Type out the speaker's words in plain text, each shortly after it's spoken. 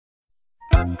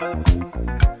'Cause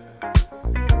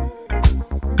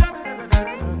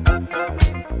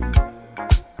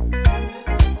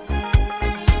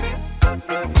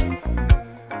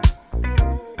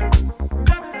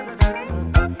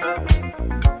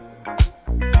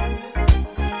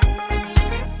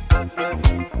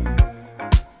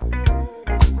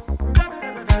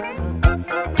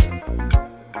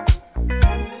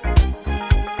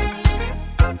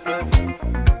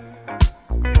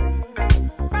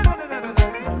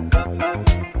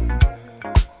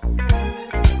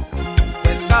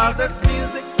there's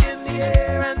music in the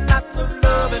air and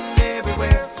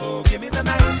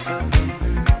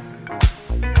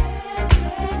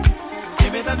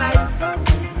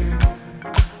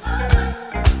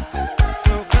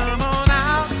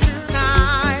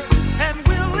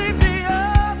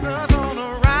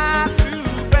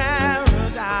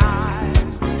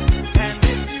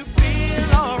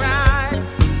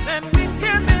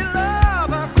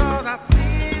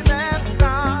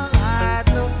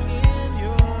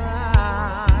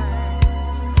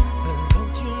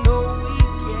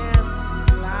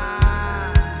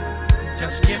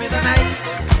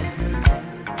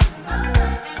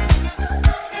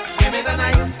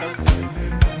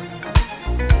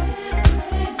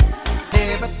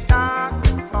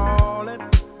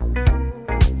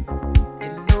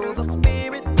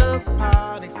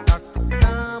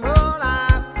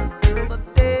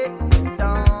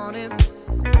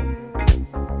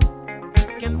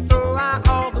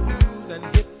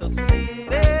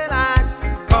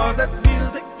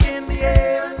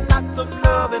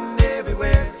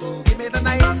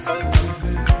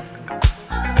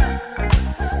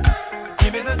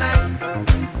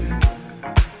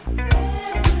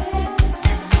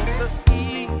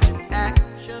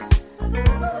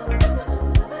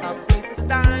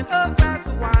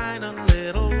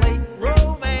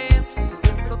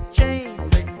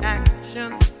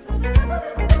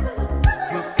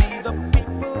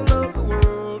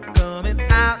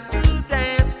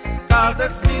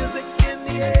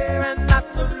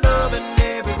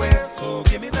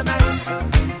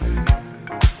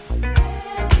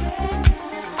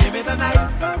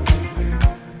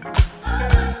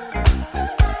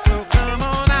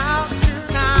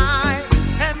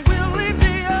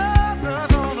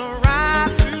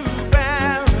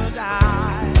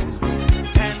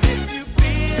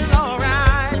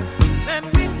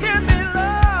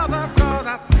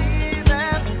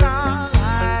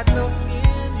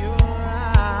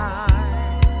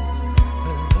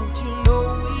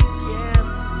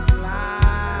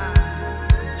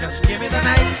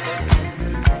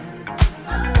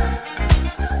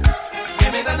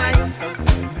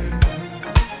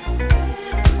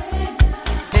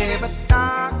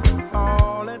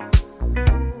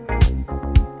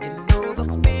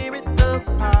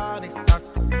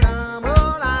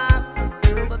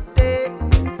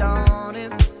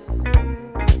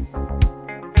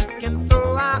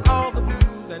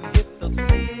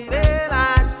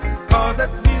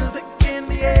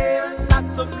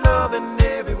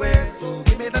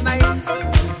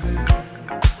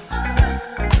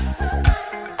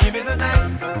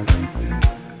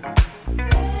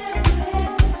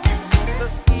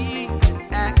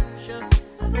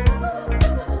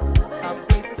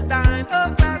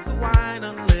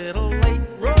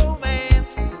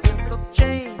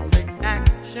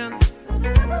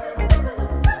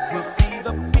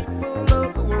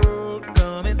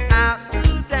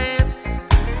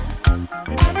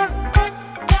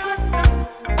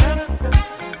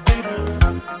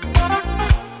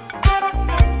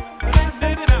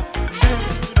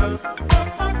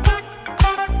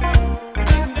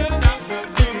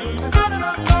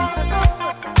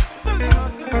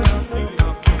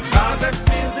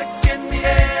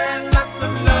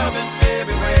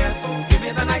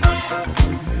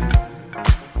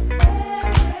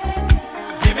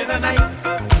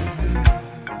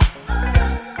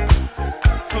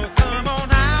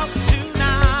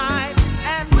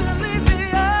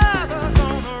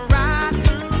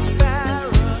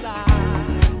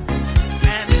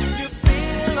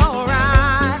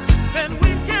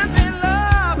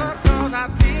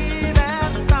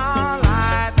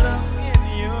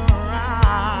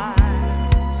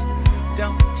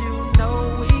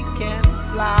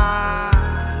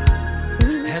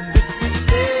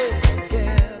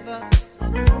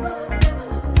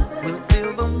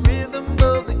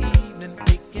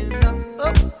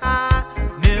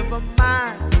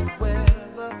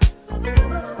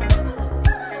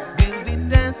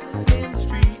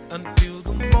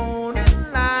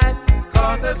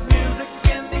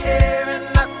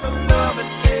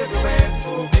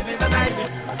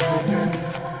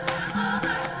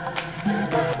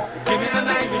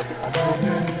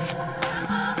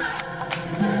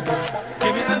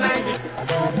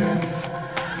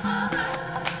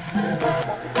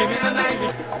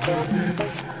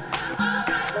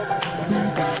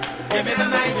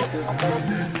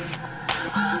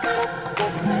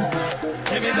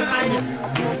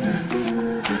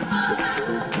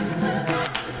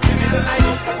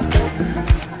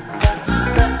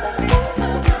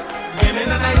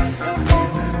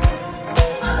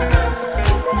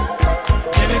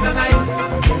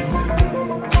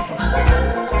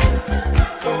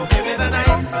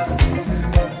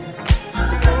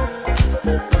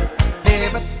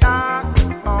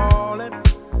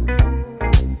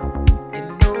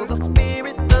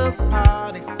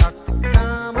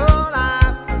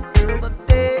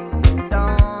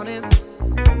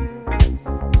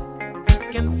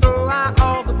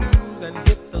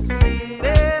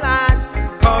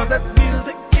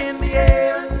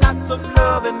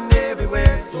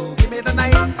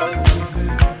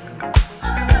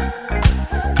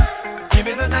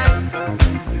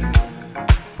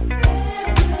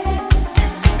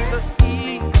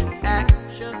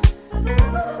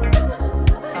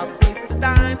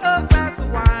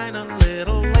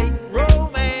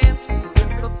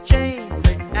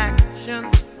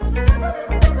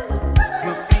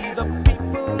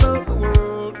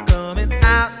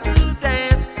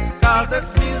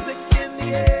there's music in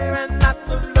the air and lots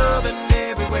of loving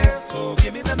everywhere. So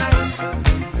give me the night.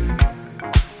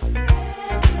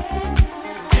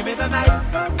 Give me the night.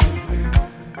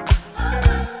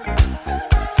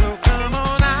 So come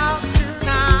on out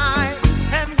tonight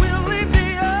and we'll leave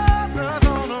the others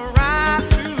on a ride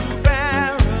to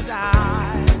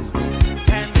paradise.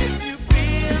 And if you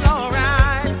feel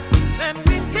alright, then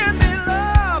we can be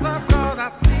lovers, 'cause I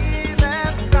see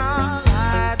that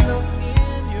starlight look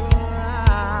in your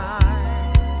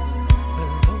eyes.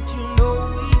 But don't you know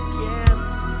we can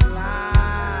fly?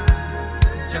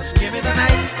 Just give me the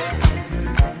night.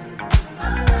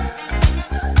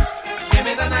 Give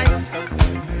me the night.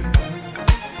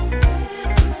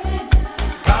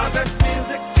 'Cause there's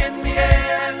music in the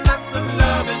air and lots of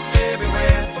loving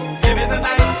everywhere. So give me the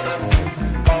night.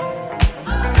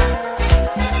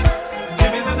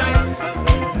 Give me the night.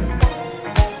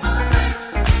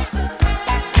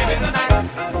 Give me the night.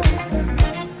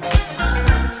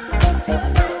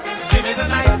 Give me the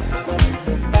night.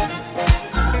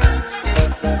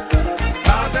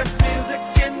 'Cause there's music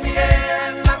in the air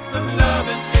and lots of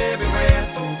loving everywhere.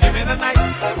 So give me the night.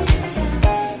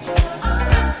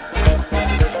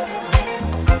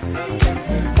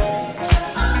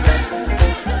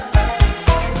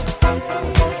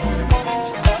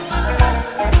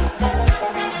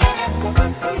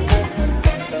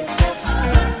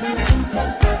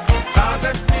 Cause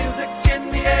there's music in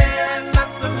the air and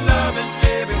lots of loving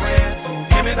everywhere. So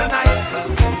give me the night.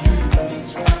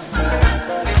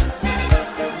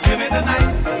 Give me the night.